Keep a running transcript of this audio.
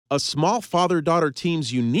a small father-daughter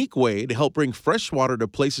team's unique way to help bring fresh water to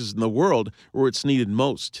places in the world where it's needed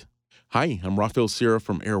most. Hi, I'm Rafael Sierra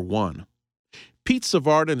from Air One. Pete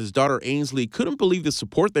Savard and his daughter Ainsley couldn't believe the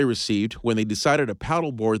support they received when they decided to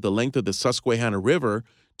paddleboard the length of the Susquehanna River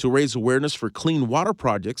to raise awareness for clean water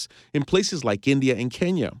projects in places like India and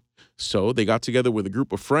Kenya. So they got together with a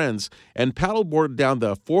group of friends and paddleboarded down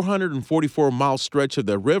the 444-mile stretch of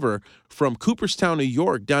the river from Cooperstown, New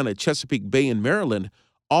York, down to Chesapeake Bay in Maryland,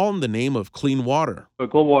 all in the name of clean water.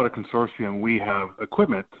 At Global Water Consortium, we have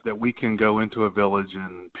equipment that we can go into a village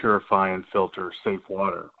and purify and filter safe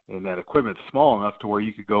water. And that equipment's small enough to where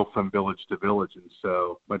you could go from village to village. And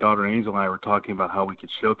so my daughter Angel and I were talking about how we could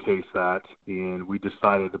showcase that, and we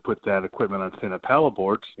decided to put that equipment on stand-up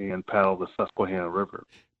paddleboards and paddle the Susquehanna River.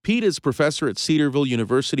 Pete is professor at Cedarville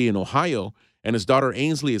University in Ohio, and his daughter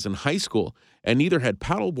Ainsley is in high school, and neither had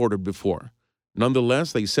paddleboarded before.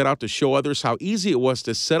 Nonetheless, they set out to show others how easy it was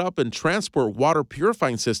to set up and transport water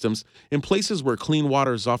purifying systems in places where clean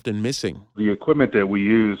water is often missing. The equipment that we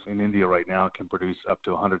use in India right now can produce up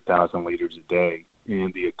to 100,000 liters a day.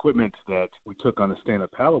 And the equipment that we took on the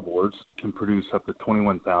stand-up paddleboards can produce up to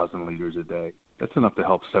 21,000 liters a day. That's enough to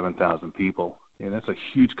help 7,000 people. And that's a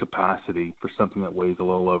huge capacity for something that weighs a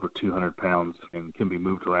little over 200 pounds and can be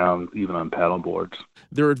moved around even on paddleboards.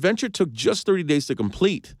 Their adventure took just 30 days to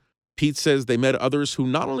complete. Pete says they met others who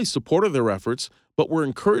not only supported their efforts, but were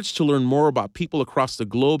encouraged to learn more about people across the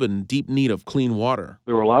globe in deep need of clean water.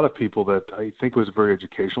 There were a lot of people that I think was very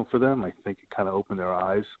educational for them. I think it kind of opened their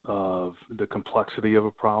eyes of the complexity of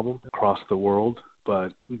a problem across the world,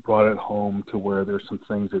 but brought it home to where there's some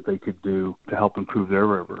things that they could do to help improve their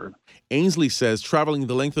river. Ainsley says traveling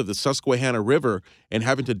the length of the Susquehanna River and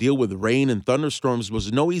having to deal with rain and thunderstorms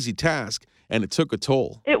was no easy task, and it took a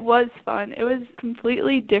toll. It was fun. It was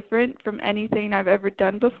completely different from anything I've ever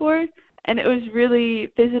done before, and it was really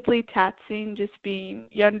physically taxing just being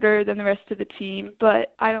younger than the rest of the team,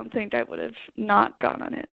 but I don't think I would have not gone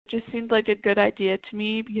on it. It just seemed like a good idea to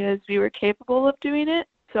me because we were capable of doing it,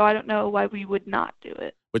 so I don't know why we would not do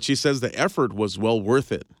it. But she says the effort was well worth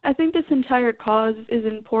it. I think this entire cause is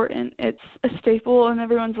important. It's a staple in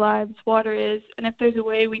everyone's lives, water is, and if there's a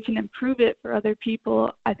way we can improve it for other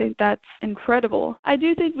people, I think that's incredible. I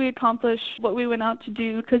do think we accomplished what we went out to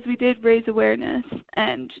do because we did raise awareness,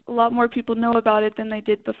 and a lot more people know about it than they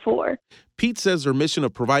did before. Pete says their mission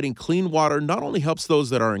of providing clean water not only helps those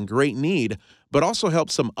that are in great need, but also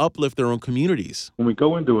helps them uplift their own communities. When we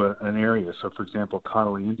go into an area, so for example,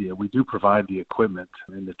 Connolly, India, we do provide the equipment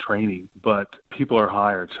and the training, but people are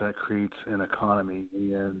hired, so that creates an economy,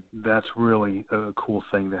 and that's really a cool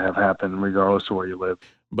thing to have happen regardless of where you live.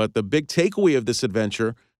 But the big takeaway of this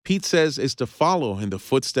adventure, Pete says, is to follow in the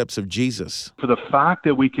footsteps of Jesus. For the fact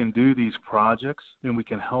that we can do these projects and we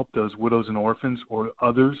can help those widows and orphans or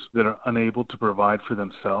others that are unable to provide for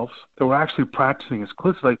themselves, that we're actually practicing as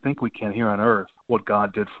close as I think we can here on earth what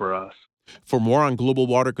God did for us. For more on Global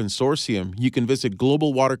Water Consortium, you can visit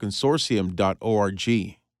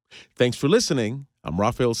globalwaterconsortium.org. Thanks for listening. I'm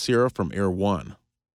Rafael Sierra from Air One.